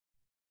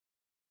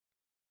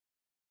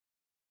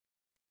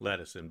Let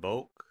us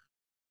invoke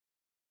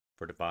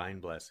for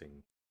divine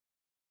blessing.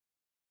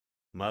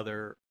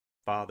 Mother,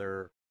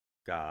 Father,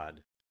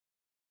 God,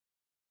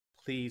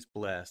 please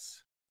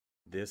bless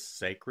this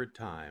sacred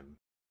time.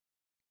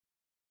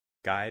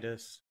 Guide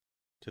us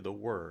to the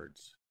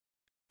words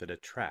that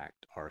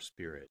attract our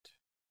spirit.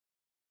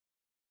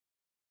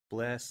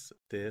 Bless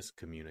this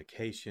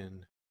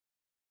communication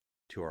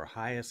to our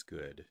highest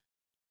good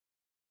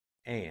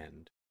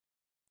and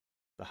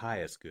the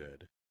highest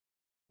good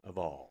of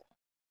all.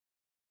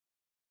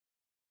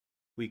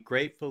 We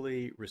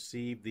gratefully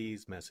receive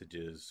these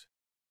messages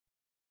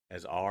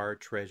as our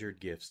treasured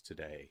gifts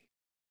today.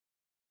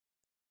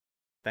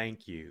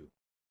 Thank you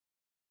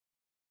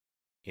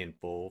in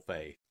full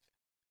faith.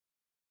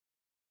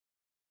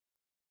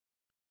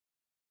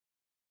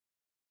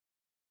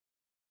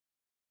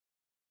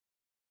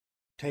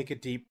 Take a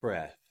deep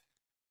breath.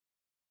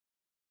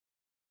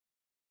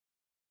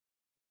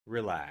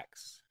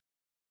 Relax.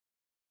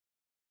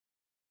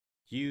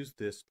 Use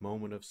this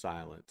moment of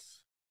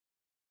silence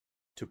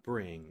to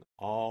bring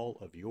all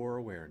of your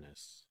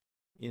awareness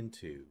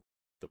into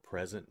the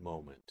present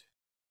moment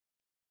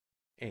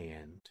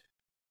and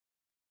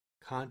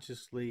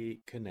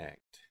consciously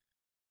connect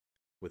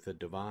with a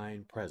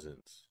divine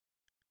presence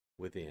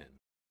within.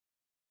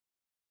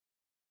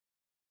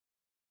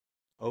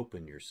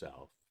 Open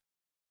yourself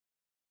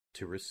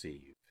to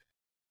receive.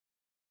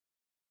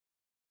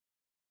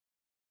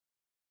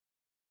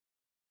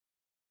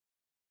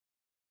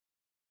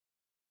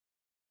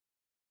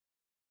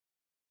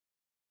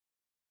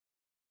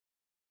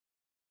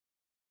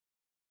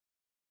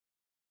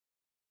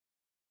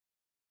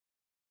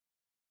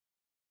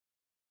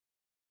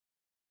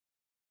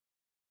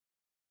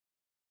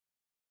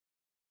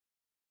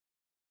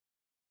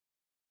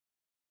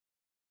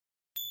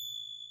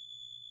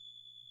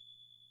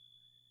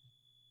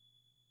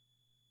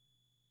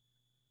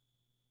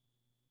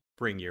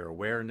 Bring your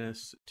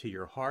awareness to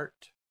your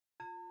heart.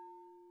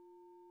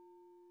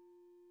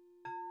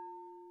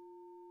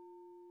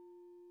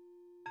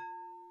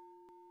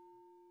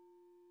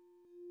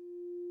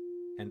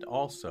 And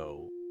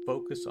also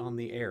focus on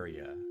the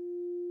area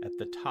at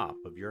the top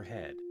of your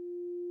head.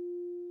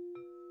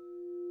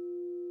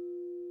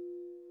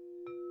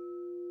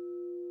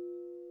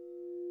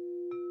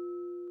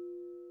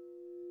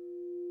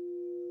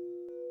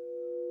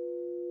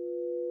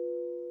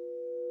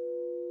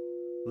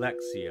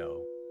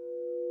 Lectio.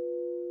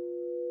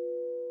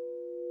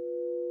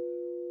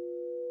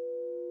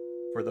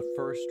 For the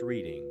first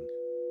reading,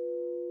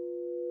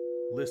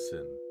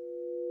 listen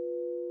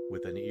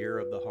with an ear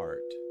of the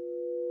heart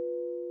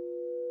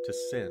to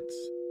sense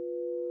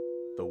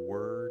the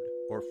word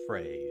or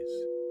phrase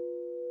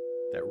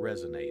that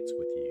resonates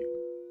with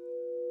you.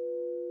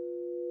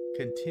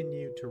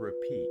 Continue to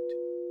repeat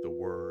the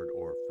word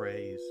or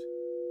phrase.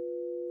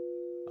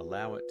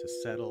 Allow it to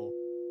settle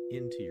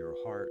into your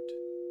heart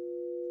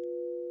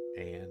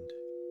and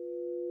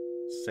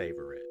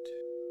savor it.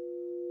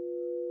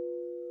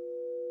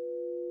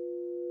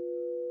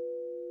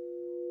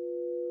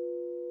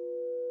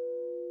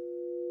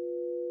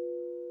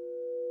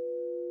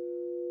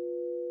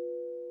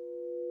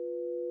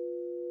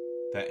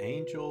 The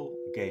angel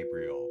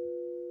Gabriel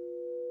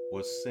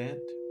was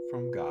sent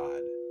from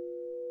God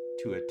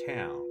to a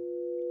town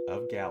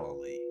of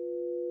Galilee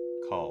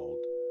called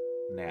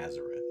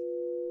Nazareth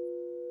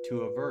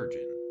to a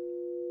virgin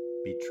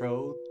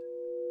betrothed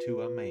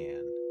to a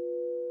man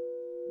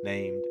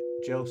named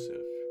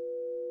Joseph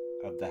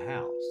of the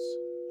house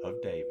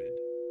of David,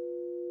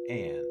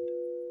 and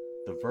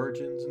the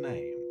virgin's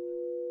name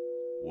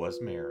was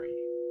Mary.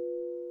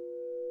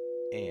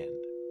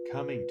 And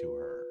coming to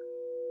her,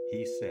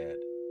 he said,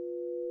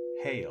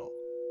 "Hail,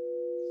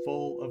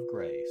 full of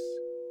grace,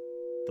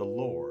 the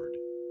Lord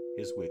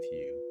is with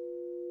you."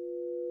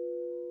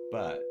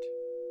 But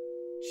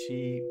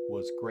she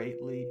was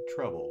greatly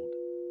troubled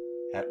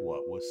at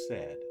what was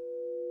said,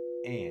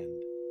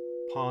 and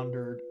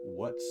pondered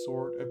what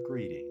sort of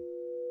greeting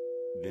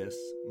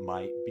this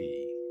might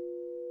be.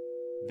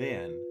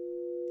 Then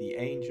the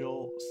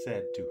angel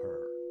said to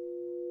her,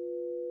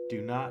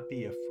 "Do not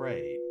be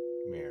afraid,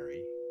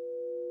 Mary,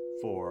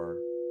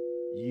 for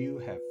you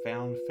have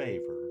found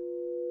favor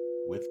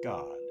with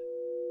God.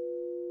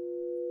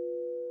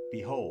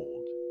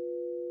 Behold,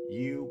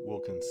 you will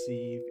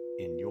conceive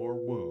in your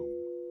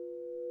womb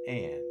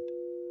and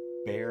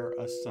bear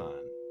a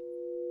son,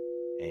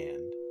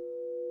 and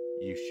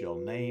you shall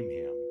name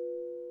him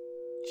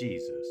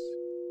Jesus.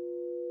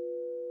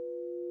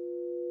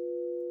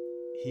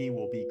 He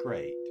will be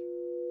great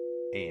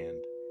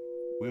and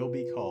will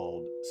be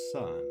called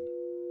Son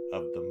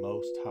of the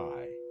Most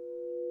High,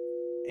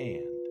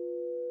 and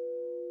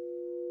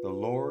the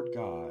Lord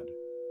God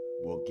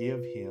will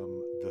give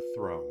him the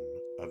throne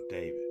of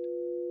David,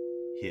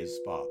 his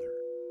father,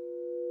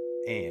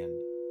 and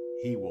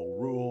he will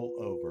rule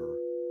over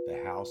the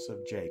house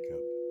of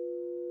Jacob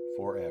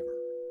forever,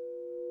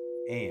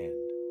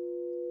 and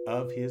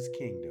of his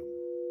kingdom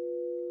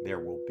there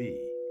will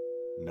be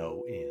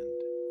no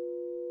end."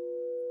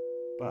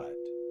 But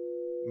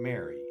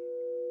Mary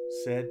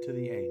said to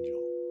the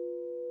angel,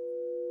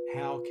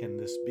 "How can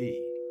this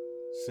be,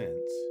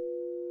 since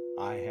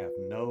I have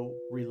no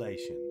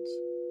relations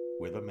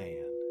with a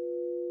man?"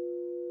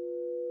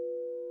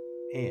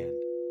 And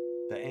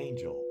the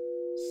angel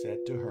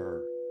said to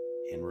her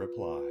in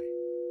reply,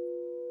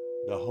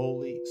 "The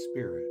Holy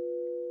Spirit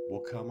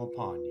will come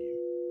upon you,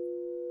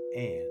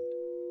 and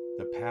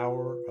the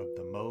power of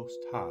the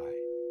Most High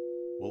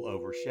will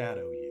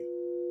overshadow you.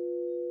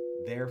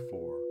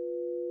 Therefore,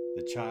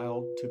 the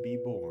child to be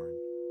born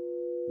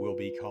will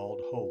be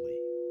called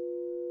Holy,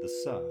 the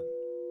Son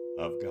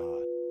of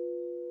God.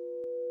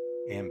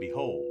 And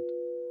behold,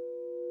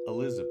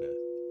 Elizabeth,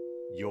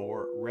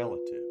 your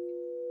relative,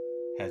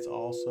 has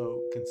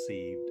also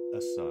conceived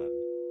a son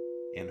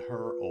in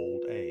her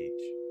old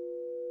age,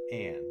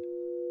 and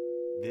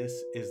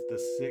this is the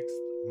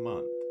 6th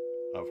month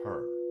of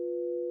her,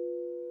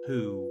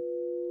 who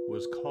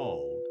was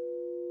called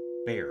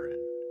barren,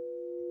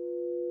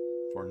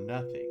 for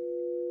nothing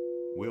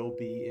will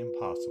be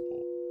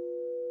impossible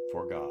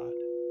for God."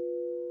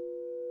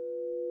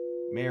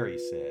 Mary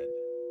said,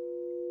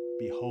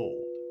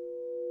 "Behold,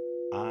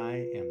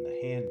 I am the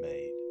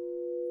handmaid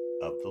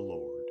of the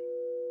Lord.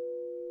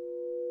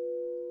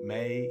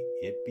 May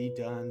it be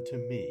done to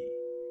me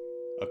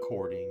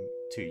according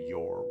to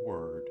your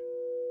word."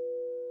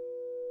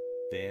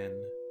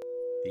 Then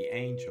the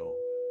angel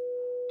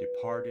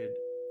departed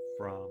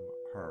from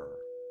her.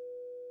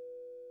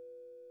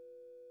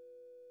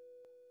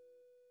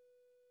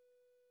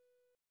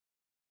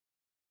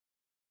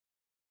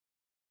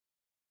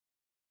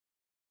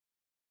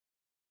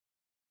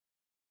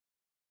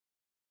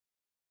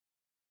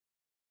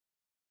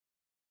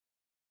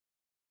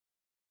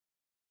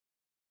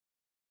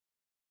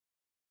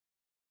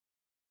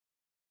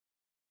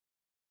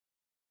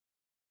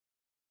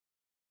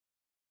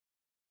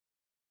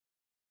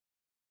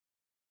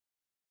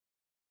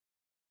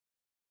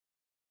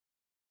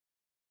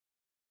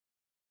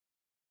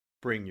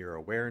 Bring your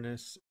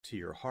awareness to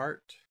your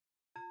heart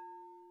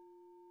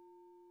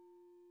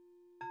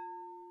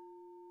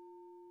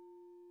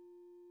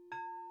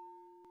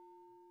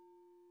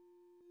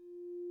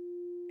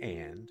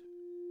and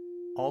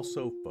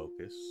also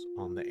focus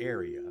on the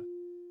area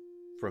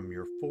from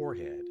your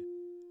forehead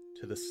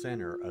to the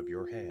center of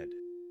your head.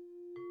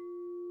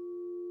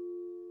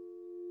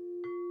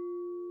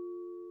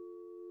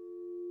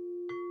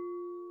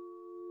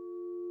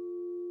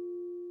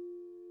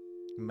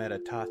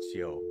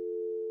 Meditatio.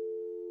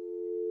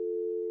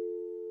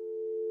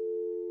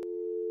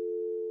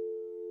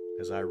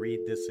 As I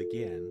read this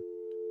again,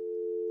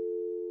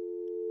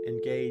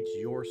 engage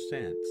your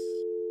sense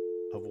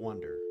of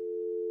wonder.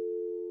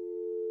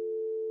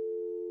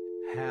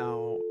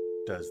 How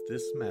does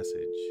this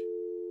message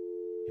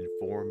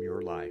inform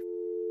your life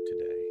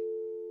today?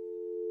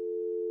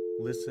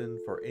 Listen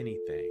for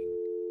anything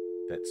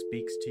that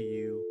speaks to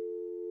you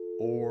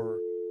or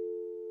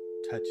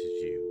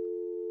touches you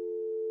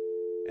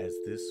as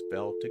this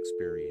felt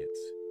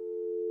experience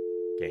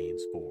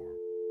gains form.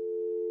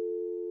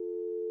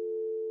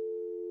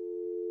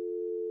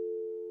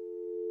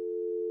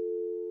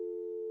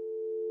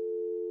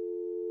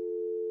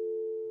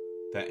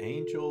 The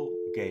angel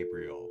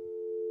Gabriel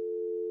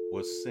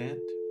was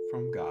sent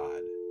from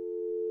God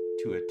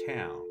to a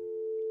town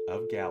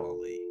of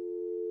Galilee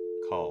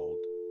called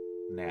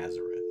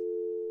Nazareth,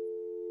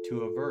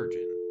 to a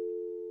virgin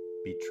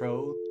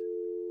betrothed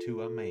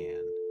to a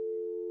man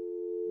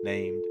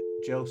named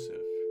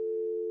Joseph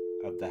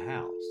of the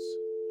house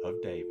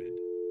of David,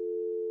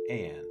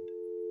 and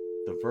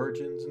the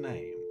virgin's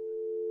name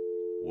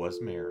was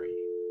Mary.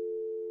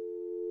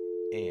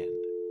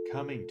 And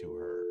coming to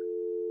her,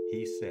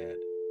 he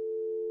said,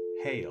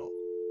 "Hail,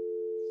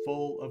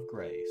 full of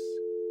grace,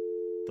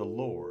 the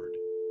Lord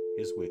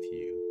is with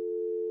you."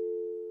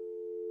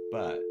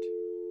 But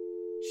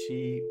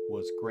she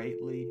was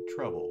greatly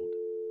troubled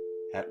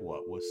at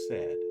what was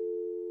said,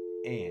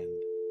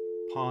 and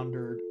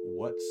pondered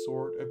what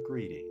sort of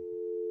greeting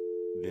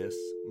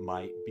this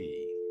might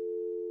be.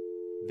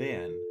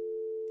 Then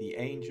the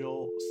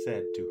angel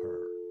said to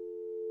her,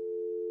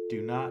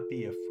 "Do not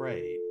be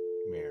afraid,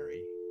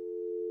 Mary,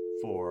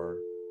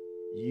 for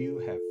you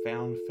have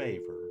found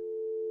favor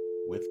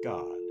with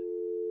God.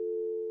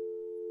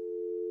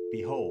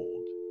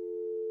 Behold,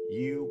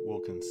 you will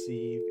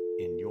conceive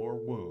in your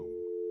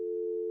womb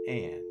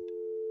and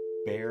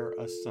bear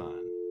a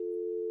son,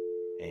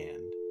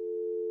 and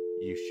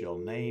you shall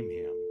name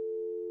him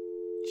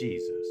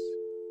Jesus.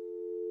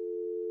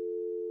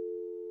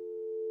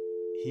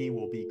 He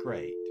will be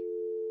great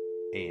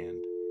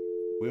and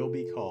will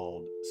be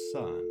called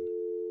Son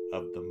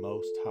of the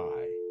Most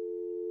High,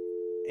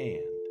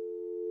 and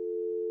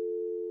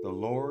the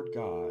Lord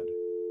God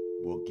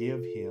will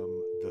give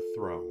him the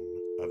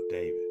throne of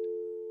David,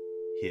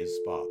 his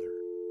father,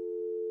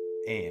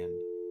 and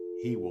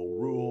he will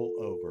rule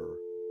over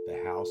the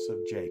house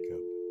of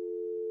Jacob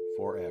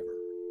forever,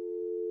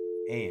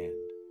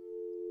 and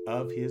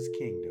of his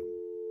kingdom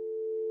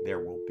there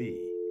will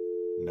be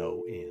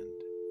no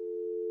end."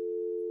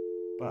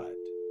 But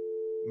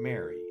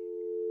Mary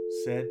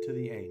said to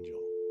the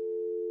angel,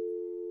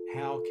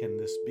 How can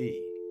this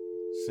be,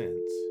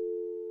 since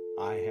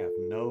I have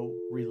no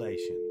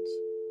relations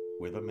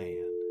with a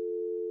man?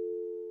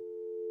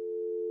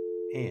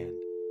 And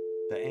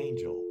the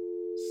angel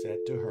said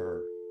to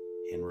her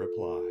in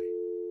reply,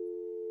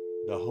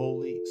 the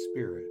Holy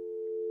Spirit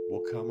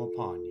will come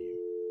upon you,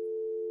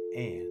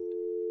 and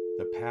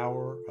the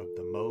power of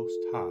the Most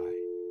High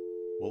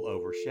will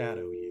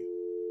overshadow you.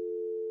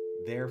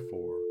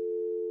 Therefore,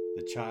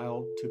 the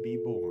child to be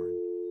born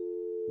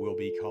will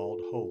be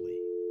called Holy,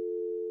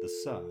 the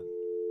Son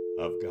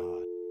of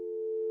God.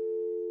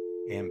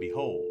 And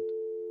behold,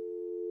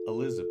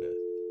 Elizabeth,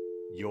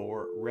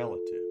 your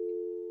relative,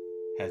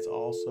 has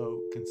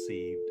also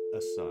conceived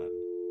a son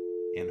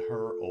in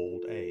her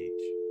old age,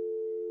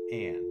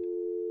 and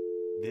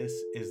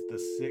this is the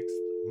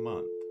 6th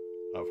month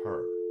of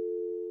her,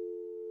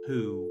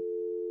 who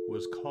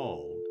was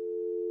called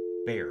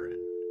barren.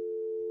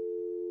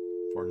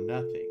 For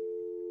nothing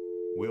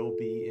will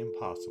be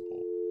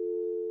impossible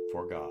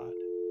for God.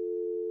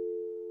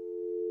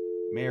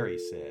 Mary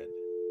said,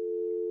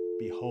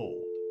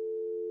 behold,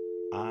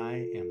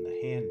 I am the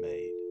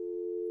handmaid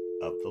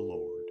of the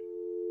Lord.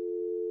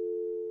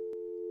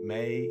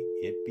 May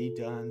it be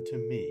done to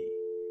me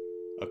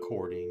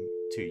according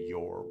to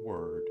your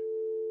word.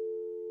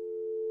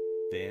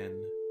 Then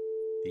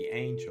the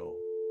angel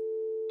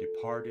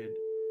departed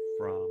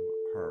from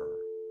her.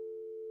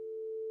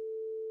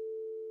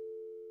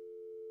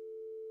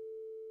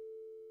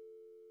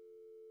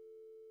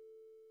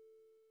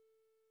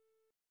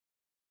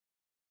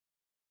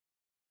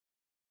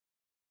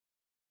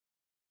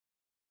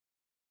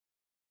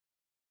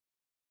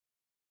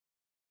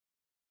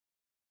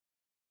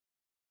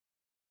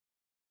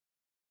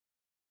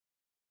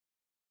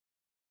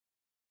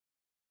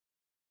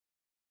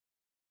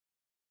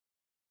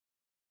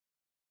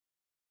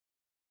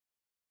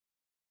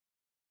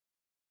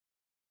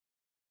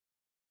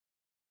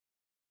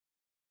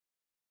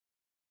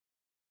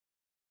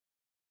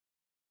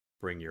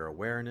 Bring your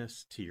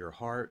awareness to your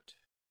heart.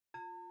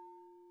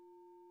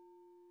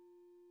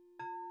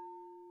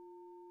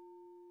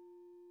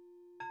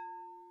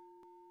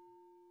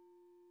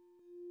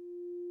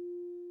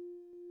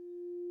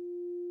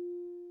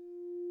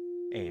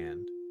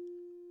 And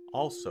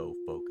also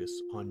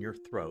focus on your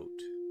throat.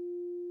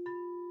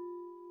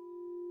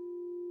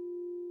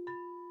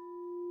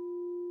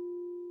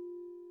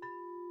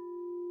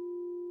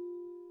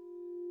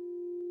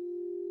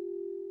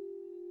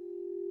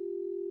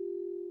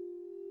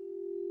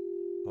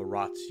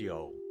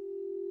 Oratio.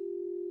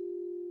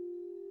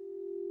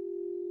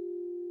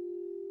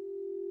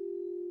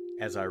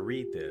 As I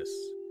read this,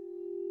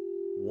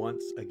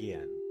 once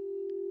again,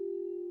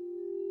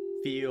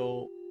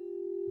 feel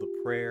the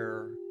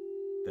prayer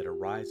that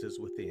arises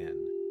within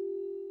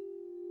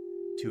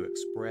to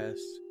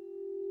express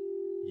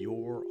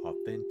your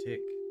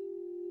authentic,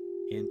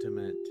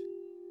 intimate,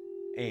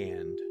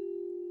 and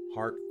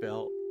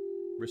heartfelt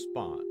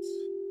response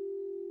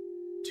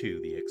to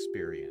the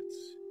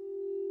experience.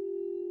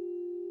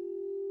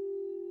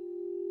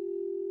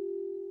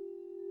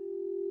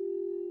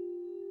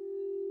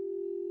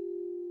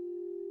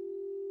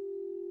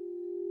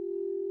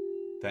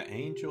 The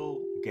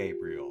angel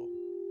Gabriel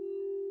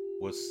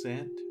was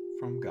sent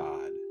from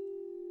God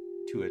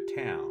to a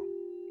town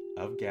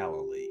of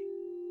Galilee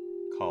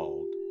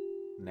called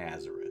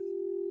Nazareth,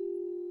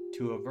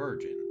 to a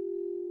virgin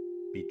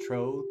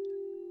betrothed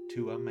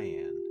to a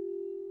man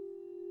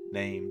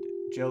named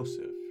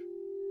Joseph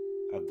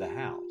of the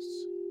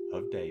house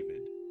of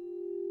David,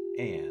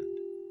 and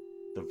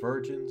the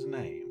virgin's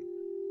name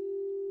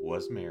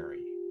was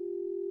Mary.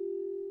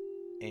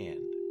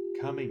 And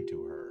coming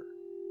to her,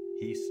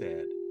 he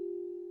said,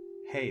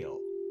 Hail,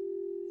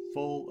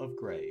 full of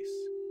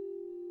grace,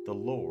 the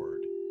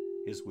Lord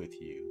is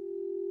with you.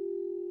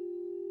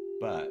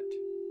 But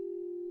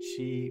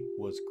she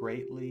was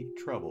greatly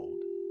troubled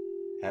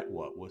at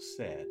what was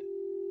said,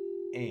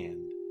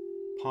 and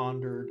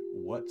pondered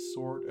what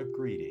sort of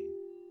greeting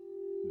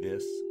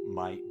this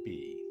might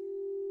be.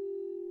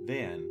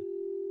 Then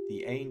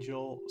the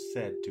angel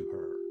said to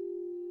her,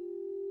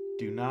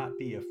 Do not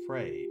be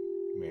afraid,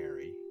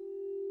 Mary,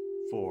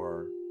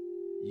 for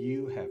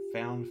you have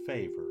found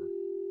favor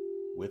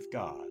with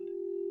God.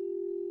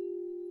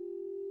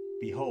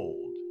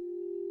 Behold,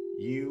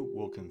 you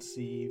will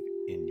conceive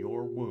in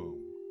your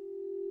womb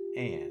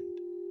and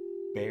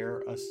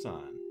bear a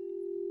son,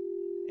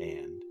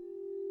 and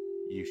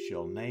you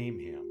shall name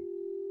him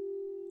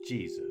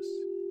Jesus.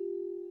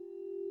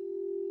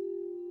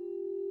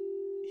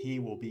 He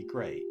will be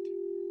great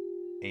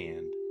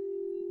and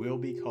will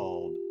be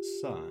called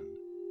Son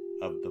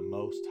of the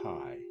Most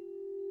High,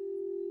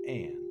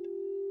 and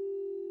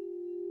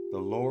the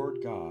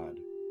Lord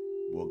God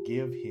will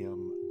give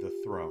him the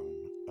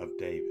throne of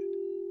David,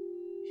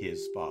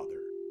 his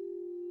father,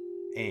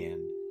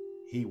 and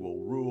he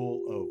will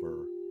rule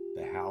over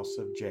the house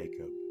of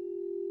Jacob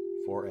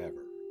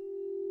forever,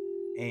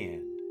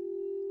 and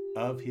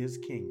of his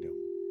kingdom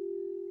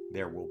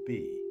there will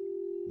be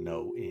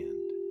no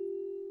end.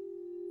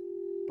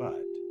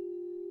 But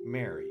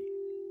Mary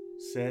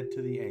said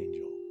to the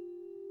angel,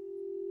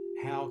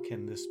 How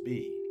can this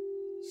be,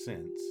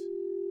 since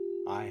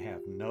I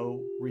have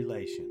no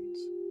relations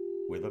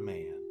with a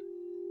man?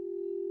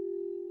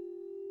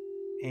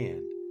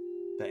 And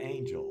the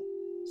angel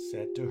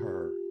said to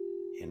her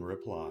in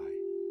reply,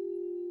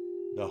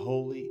 the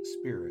Holy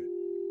Spirit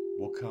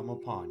will come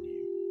upon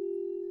you,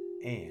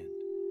 and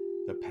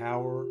the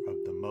power of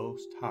the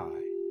Most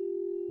High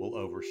will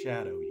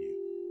overshadow you.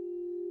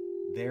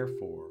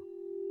 Therefore,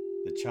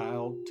 the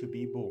child to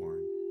be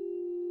born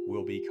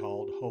will be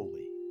called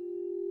Holy,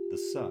 the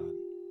Son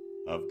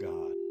of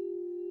God.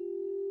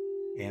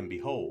 And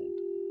behold,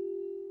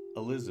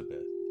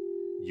 Elizabeth,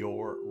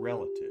 your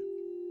relative,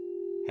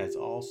 has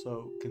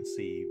also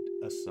conceived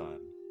a son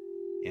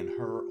in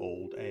her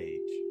old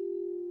age,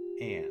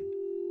 and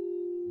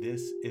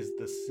this is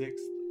the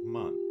 6th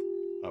month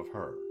of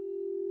her,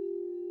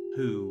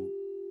 who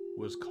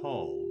was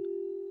called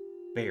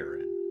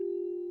barren.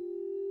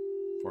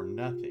 For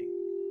nothing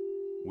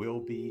will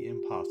be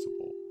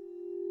impossible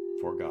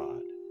for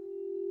God.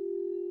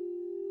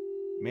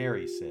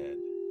 Mary said,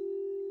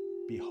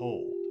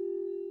 behold,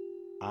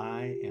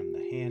 I am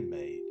the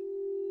handmaid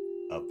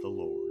of the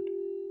Lord.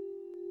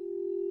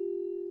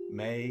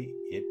 May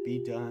it be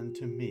done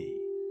to me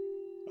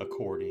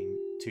according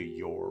to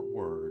your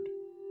word.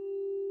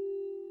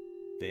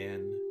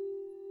 Then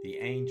the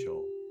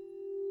angel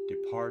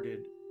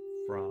departed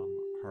from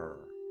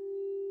her.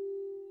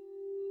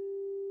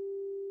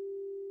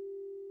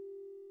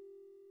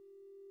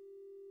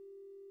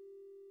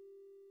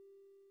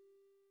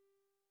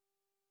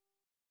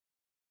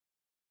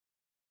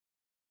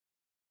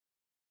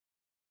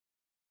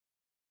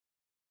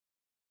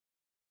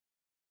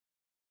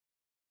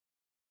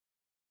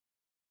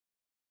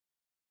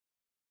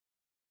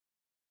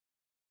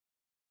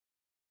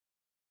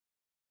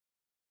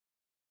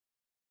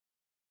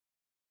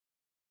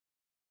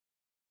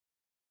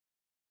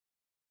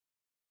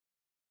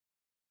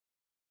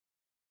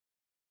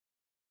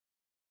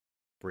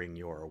 Bring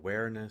your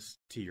awareness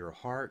to your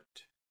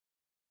heart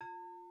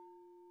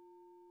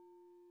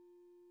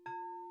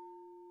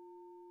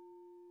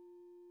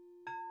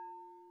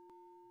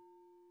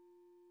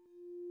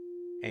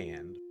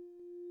and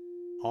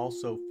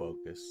also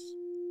focus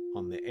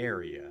on the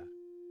area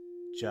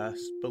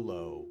just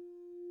below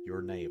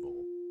your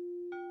navel.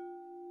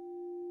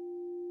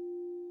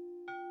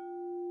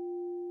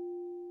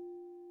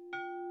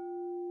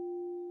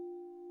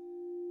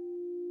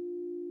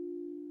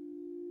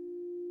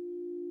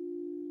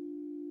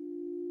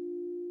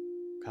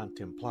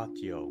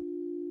 Contemplatio.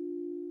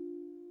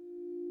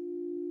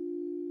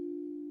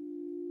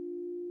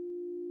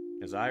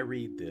 As I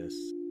read this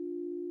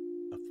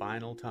a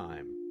final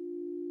time,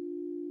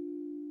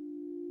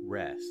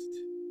 rest.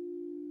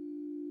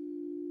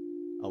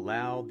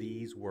 Allow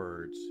these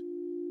words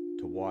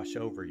to wash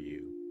over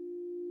you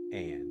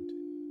and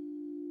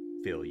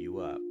fill you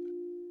up.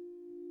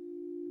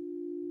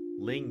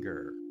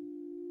 Linger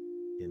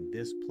in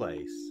this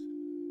place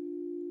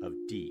of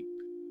deep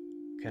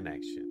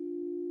connection.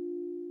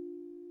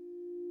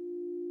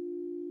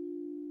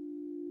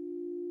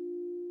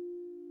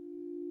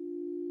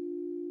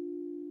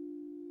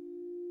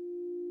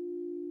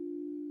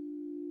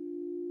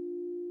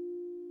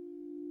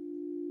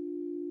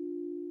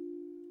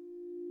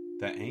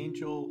 The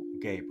angel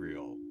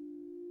Gabriel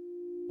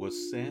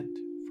was sent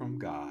from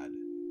God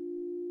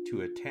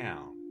to a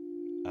town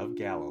of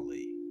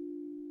Galilee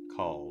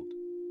called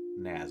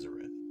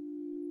Nazareth,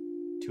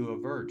 to a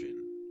virgin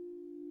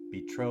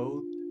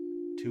betrothed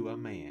to a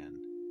man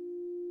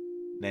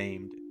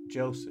named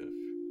Joseph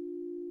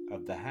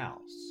of the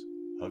house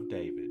of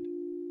David,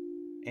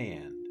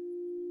 and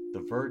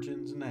the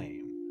virgin's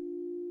name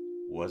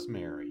was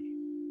Mary.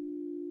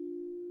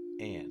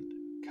 And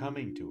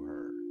coming to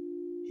her,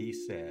 he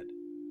said,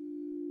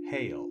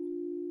 Hail,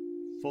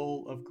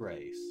 full of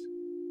grace,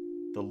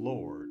 the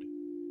Lord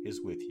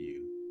is with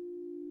you.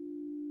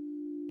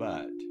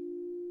 But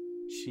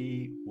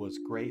she was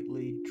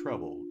greatly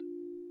troubled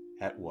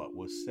at what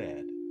was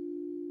said,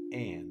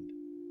 and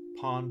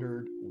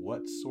pondered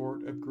what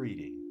sort of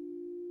greeting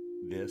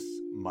this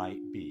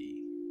might be.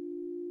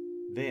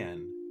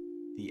 Then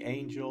the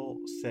angel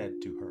said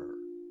to her,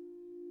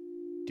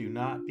 Do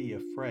not be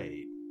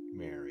afraid,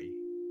 Mary,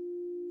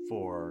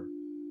 for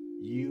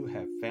you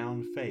have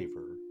found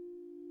favor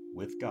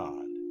with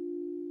God.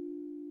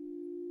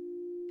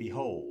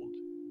 Behold,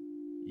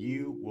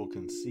 you will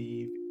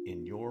conceive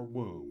in your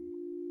womb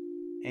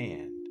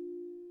and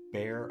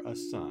bear a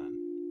son,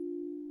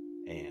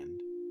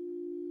 and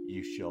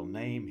you shall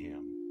name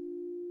him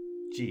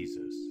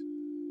Jesus.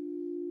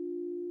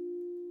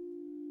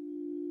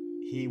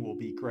 He will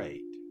be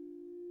great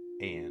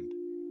and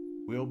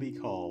will be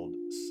called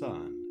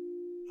Son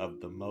of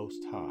the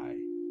Most High,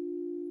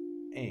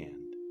 and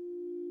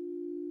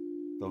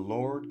the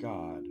Lord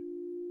God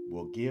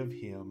will give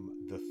him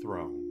the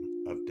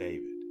throne of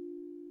David,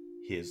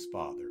 his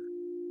father,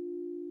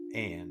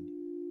 and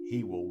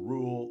he will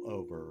rule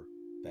over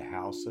the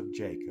house of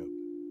Jacob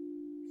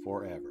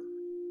forever,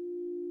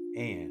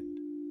 and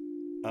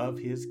of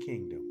his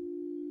kingdom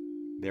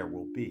there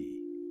will be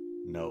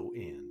no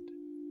end.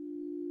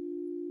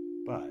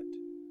 But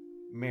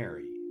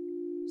Mary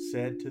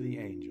said to the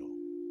angel,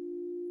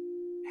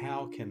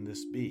 "How can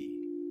this be,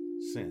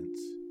 since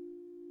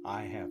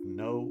I have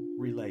no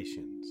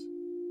relations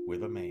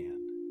with a man?"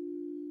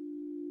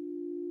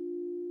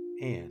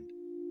 And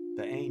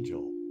the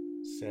angel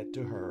said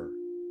to her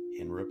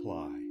in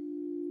reply,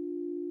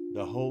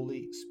 "The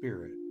Holy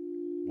Spirit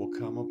will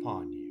come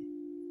upon you,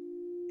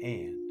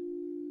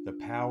 and the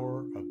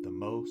power of the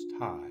Most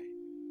High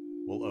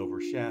will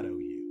overshadow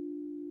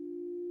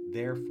you.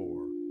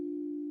 Therefore,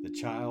 the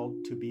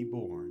child to be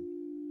born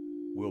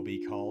will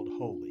be called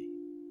Holy,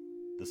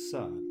 the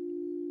Son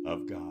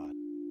of God.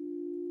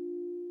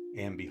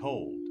 And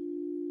behold,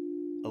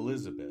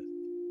 Elizabeth,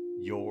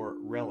 your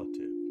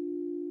relative,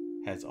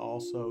 has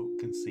also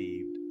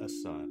conceived a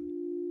son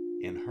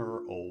in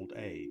her old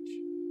age,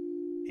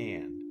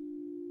 and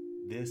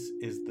this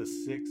is the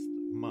 6th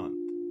month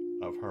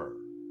of her,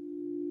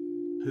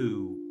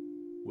 who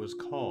was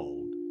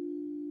called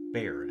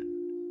barren.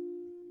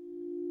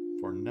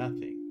 For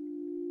nothing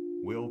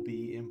will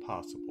be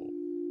impossible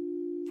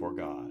for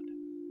God."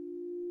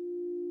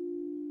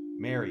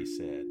 Mary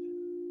said,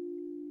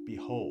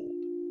 "Behold,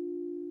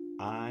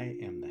 I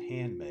am the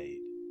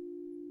handmaid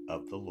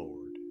of the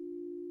Lord.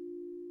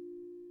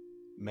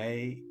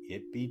 May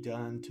it be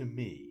done to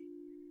me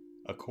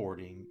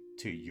according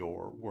to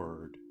your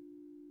word."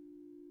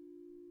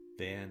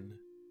 Then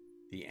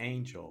the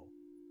angel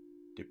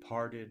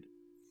departed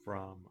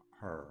from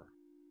her.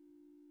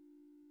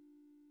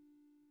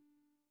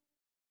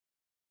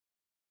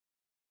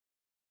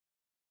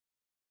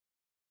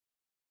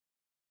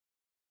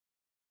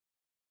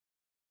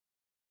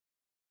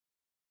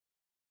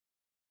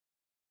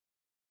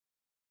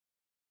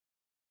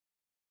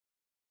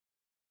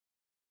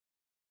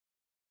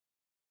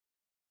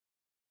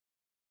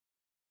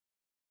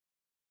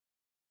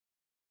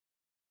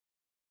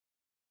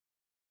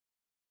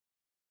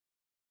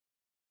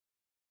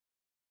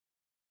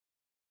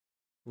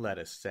 Let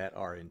us set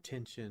our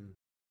intention.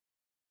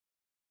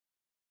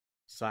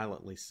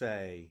 Silently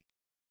say,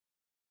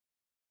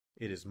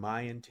 "It is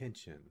my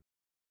intention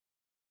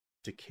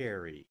to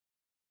carry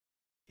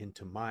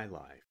into my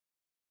life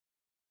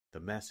the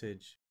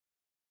message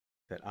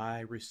that I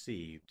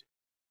received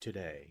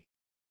today,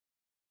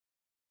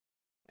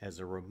 as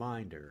a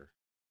reminder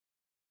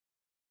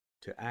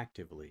to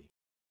actively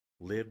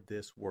live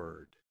this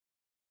word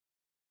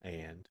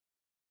and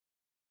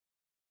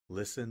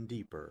listen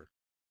deeper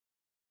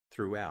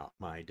throughout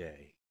my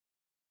day."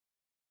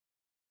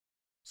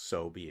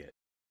 So be it.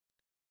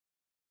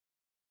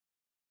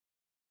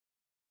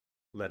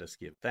 Let us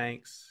give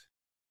thanks.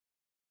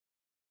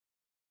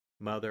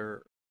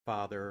 Mother,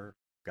 Father,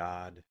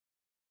 God,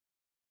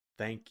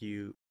 thank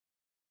you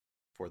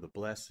for the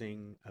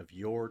blessing of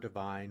your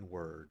divine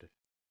word.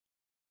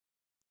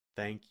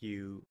 Thank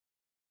you,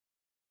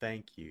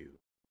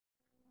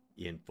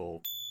 in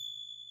full.